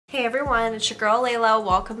Hey everyone, it's your girl Layla.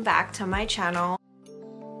 Welcome back to my channel.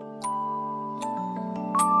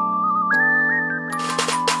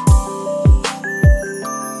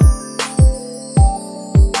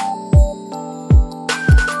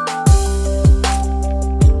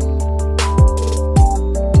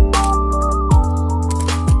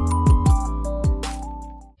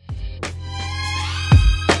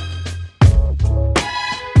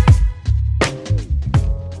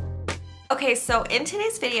 Okay, so in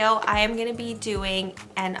today's video, I am going to be doing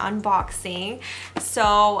an unboxing.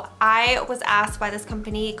 So I was asked by this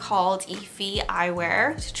company called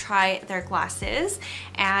eyewear to try their glasses,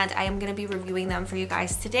 and I am going to be reviewing them for you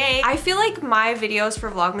guys today. I feel like my videos for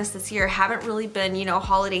Vlogmas this year haven't really been, you know,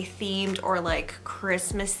 holiday themed or like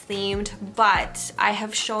Christmas themed, but I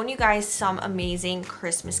have shown you guys some amazing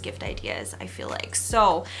Christmas gift ideas, I feel like.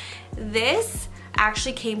 So this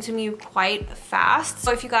actually came to me quite fast.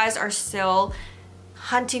 So if you guys are still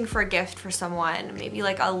hunting for a gift for someone, maybe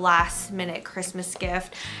like a last minute Christmas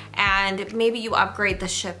gift, and maybe you upgrade the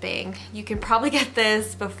shipping, you can probably get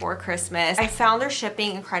this before Christmas. I found their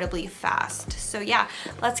shipping incredibly fast. So yeah,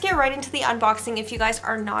 let's get right into the unboxing. If you guys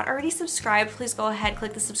are not already subscribed, please go ahead,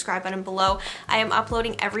 click the subscribe button below. I am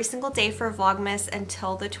uploading every single day for Vlogmas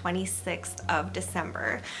until the 26th of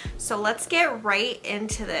December. So let's get right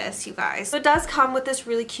into this, you guys. So it does come with this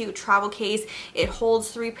really cute travel case. It holds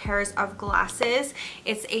 3 pairs of glasses.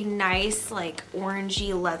 It's a nice like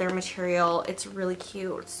orangey leather material. It's really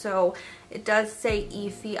cute. So it does say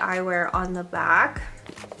eyewear on the back.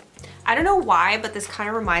 I don't know why, but this kind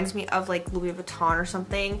of reminds me of like Louis Vuitton or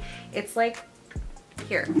something. It's like,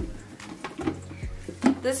 here.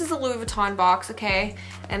 This is a Louis Vuitton box, okay?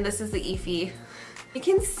 And this is the Efi. You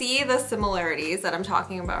can see the similarities that I'm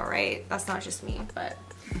talking about, right? That's not just me, but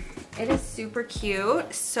it is super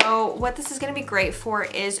cute. So what this is going to be great for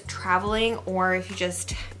is traveling, or if you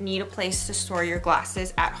just need a place to store your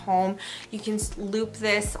glasses at home. You can loop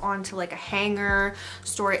this onto like a hanger,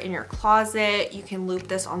 store it in your closet. You can loop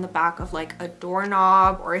this on the back of like a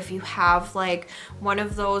doorknob, or if you have like one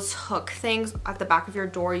of those hook things at the back of your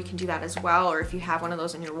door, you can do that as well. Or if you have one of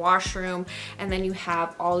those in your washroom, and then you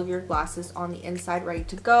have all of your glasses on the inside ready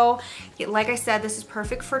to go. Like I said, this is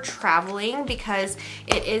perfect for traveling because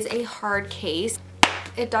it is a hard case.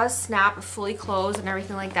 It does snap fully closed and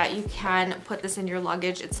everything like that. You can put this in your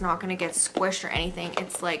luggage. It's not going to get squished or anything.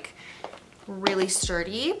 It's like really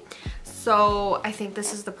sturdy. So I think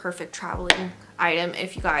this is the perfect traveling item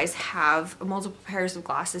if you guys have multiple pairs of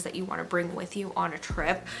glasses that you want to bring with you on a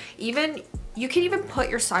trip. Even you can even put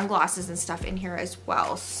your sunglasses and stuff in here as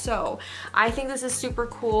well. So I think this is super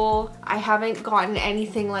cool. I haven't gotten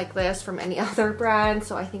anything like this from any other brand,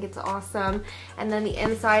 so I think it's awesome. And then the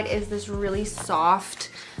inside is this really soft,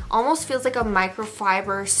 almost feels like a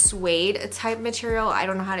microfiber suede type material. I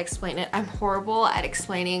don't know how to explain it. I'm horrible at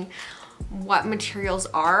explaining what materials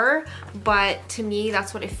are, but to me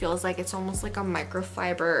that's what it feels like. It's almost like a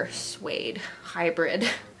microfiber suede hybrid.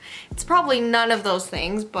 It's probably none of those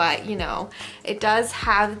things, but you know, it does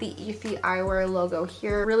have the eyewear logo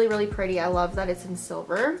here. Really, really pretty. I love that it's in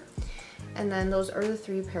silver. And then those are the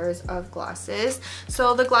 3 pairs of glasses.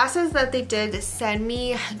 So the glasses that they did send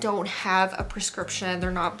me don't have a prescription.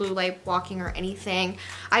 They're not blue light blocking or anything.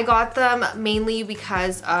 I got them mainly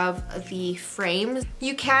because of the frames.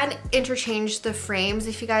 You can interchange the frames,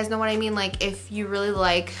 if you guys know what I mean. Like if you really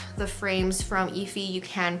like the frames from Efi, you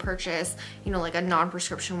can purchase, you know, like a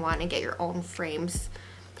non-prescription one and get your own frames.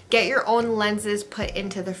 Get your own lenses put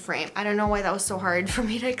into the frame. I don't know why that was so hard for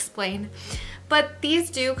me to explain. But these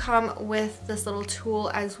do come with this little tool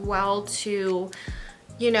as well to,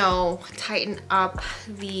 you know, tighten up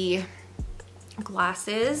the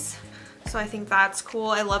glasses. So I think that's cool.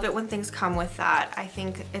 I love it when things come with that. I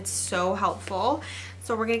think it's so helpful.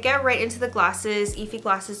 So we're gonna get right into the glasses. Efi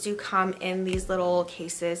glasses do come in these little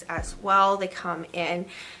cases as well. They come in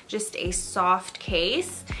just a soft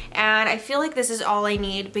case. And I feel like this is all I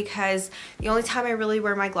need because the only time I really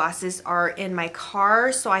wear my glasses are in my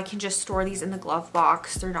car. So I can just store these in the glove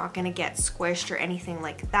box. They're not gonna get squished or anything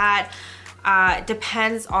like that.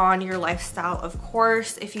 Depends on your lifestyle, of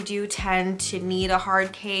course. If you do tend to need a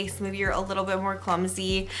hard case, maybe you're a little bit more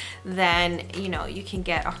clumsy, then you know, you can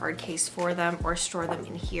get a hard case for them or store them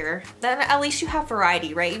in here. Then at least you have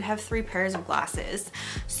variety, right? You have 3 pairs of glasses.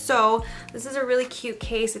 So this is a really cute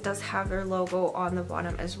case. It does have their logo on the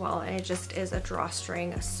bottom as well, and it just is a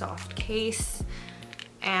drawstring, a soft case.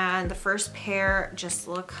 And the first pair just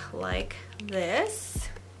look like this.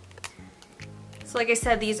 So like I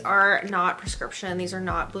said, these are not prescription. These are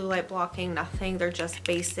not blue light blocking, nothing. They're just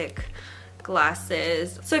basic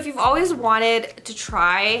glasses. So if you've always wanted to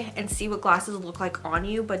try and see what glasses look like on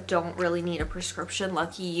you but don't really need a prescription,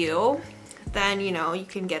 lucky you, then you know you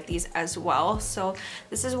can get these as well. So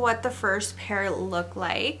this is what the first pair look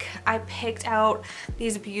like. I picked out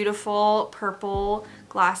these beautiful purple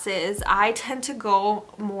glasses. I tend to go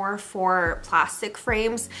more for plastic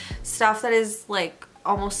frames, stuff that is like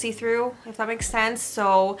almost see-through, if that makes sense.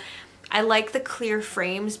 So I like the clear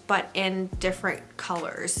frames but in different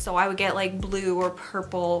colors. So I would get like blue or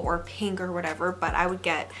purple or pink or whatever, but I would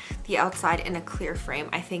get the outside in a clear frame.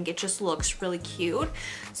 I think it just looks really cute.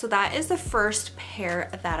 So that is the first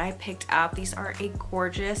pair that I picked up. These are a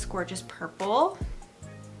gorgeous, gorgeous purple.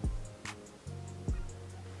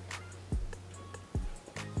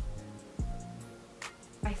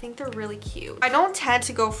 I think they're really cute. I don't tend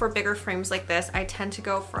to go for bigger frames like this. I tend to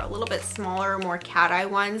go for a little bit smaller, more cat eye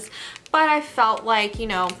ones, but I felt like, you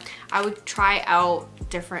know, I would try out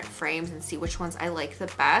different frames and see which ones I like the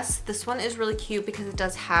best. This one is really cute because it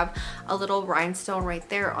does have a little rhinestone right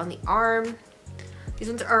there on the arm. These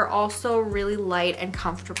ones are also really light and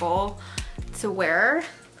comfortable to wear.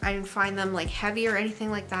 I didn't find them like heavy or anything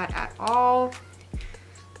like that at all.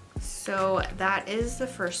 So that is the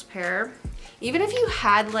first pair. Even if you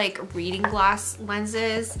had like reading glass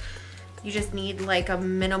lenses, you just need like a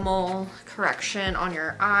minimal correction on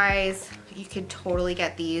your eyes, you could totally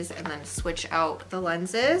get these and then switch out the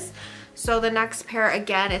lenses. So the next pair,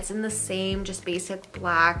 again, it's in the same just basic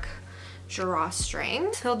black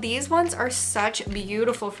drawstring. So these ones are such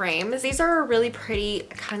beautiful frames. These are a really pretty,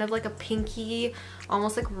 kind of like a pinky,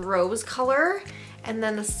 almost like rose color. And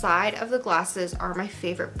then the side of the glasses are my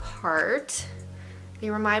favorite part. They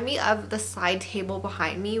remind me of the side table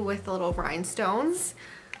behind me with the little rhinestones.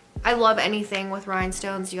 I love anything with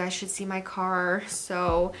rhinestones. You guys should see my car.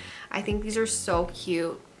 So I think these are so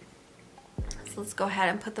cute. So let's go ahead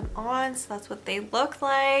and put them on. So that's what they look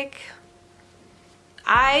like.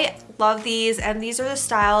 I love these, and these are the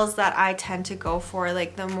styles that I tend to go for,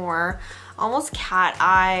 like the more almost cat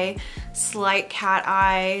eye, slight cat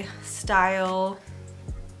eye style.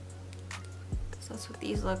 So that's what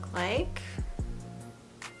these look like.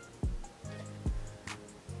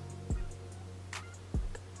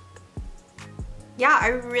 Yeah, I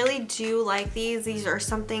really do like these. These are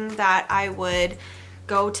something that I would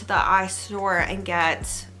go to the eye store and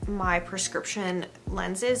get my prescription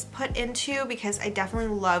lenses put into because I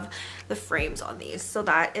definitely love the frames on these. So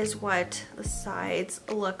that is what the sides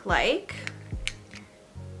look like.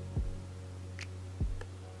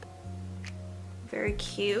 Very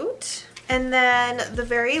cute. And then the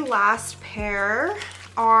very last pair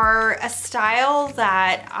are a style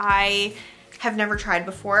that I have never tried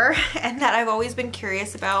before and that I've always been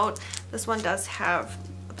curious about. This one does have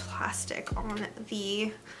plastic on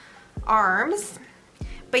the arms.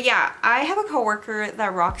 But yeah, I have a coworker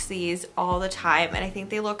that rocks these all the time and I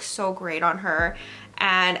think they look so great on her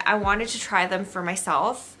and I wanted to try them for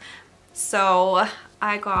myself. So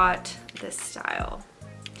I got this style.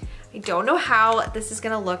 I don't know how this is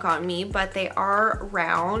gonna look on me, but they are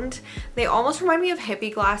round. They almost remind me of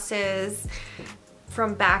hippie glasses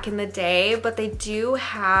from back in the day, but they do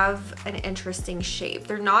have an interesting shape.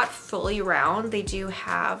 They're not fully round. They do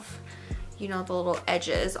have, you know, the little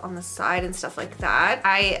edges on the side and stuff like that.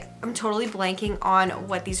 I am totally blanking on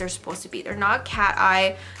what these are supposed to be. They're not cat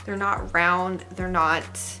eye, they're not round, they're not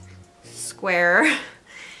square.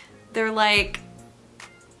 They're like,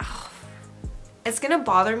 oh, it's gonna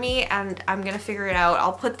bother me and I'm gonna figure it out.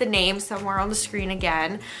 I'll put the name somewhere on the screen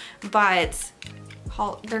again, but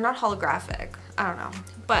they're not holographic. I don't know,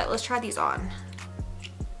 but let's try these on.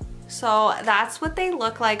 So that's what they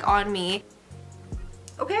look like on me.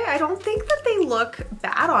 Okay, I don't think that they look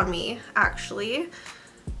bad on me, actually.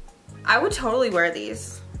 I would totally wear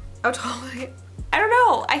these. I don't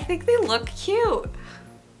know, I think they look cute.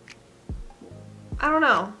 I don't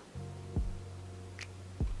know.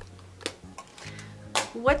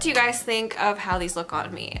 What do you guys think of how these look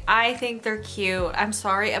on me? I think they're cute. I'm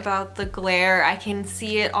sorry about the glare. I can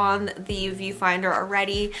see it on the viewfinder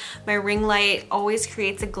already. My ring light always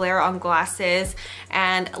creates a glare on glasses.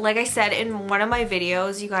 And like I said in one of my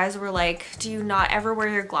videos, you guys were like, do you not ever wear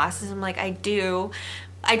your glasses? I'm like, I do.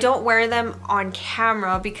 I don't wear them on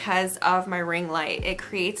camera because of my ring light. It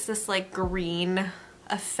creates this like green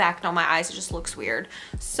effect on my eyes. It just looks weird.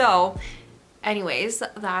 So anyways,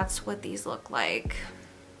 that's what these look like.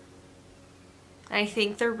 I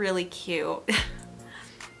think they're really cute.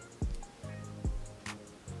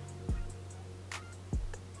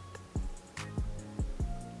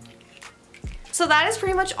 So that is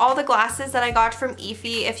pretty much all the glasses that I got from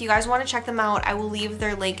Eefy. If you guys want to check them out, I will leave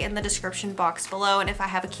their link in the description box below, and if I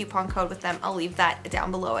have a coupon code with them, I'll leave that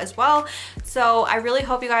down below as well. So I really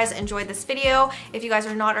hope you guys enjoyed this video. If you guys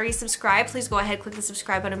are not already subscribed, please go ahead, click the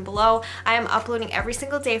subscribe button below. I am uploading every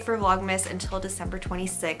single day for Vlogmas until December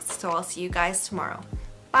 26th, so I'll see you guys tomorrow.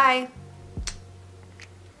 Bye!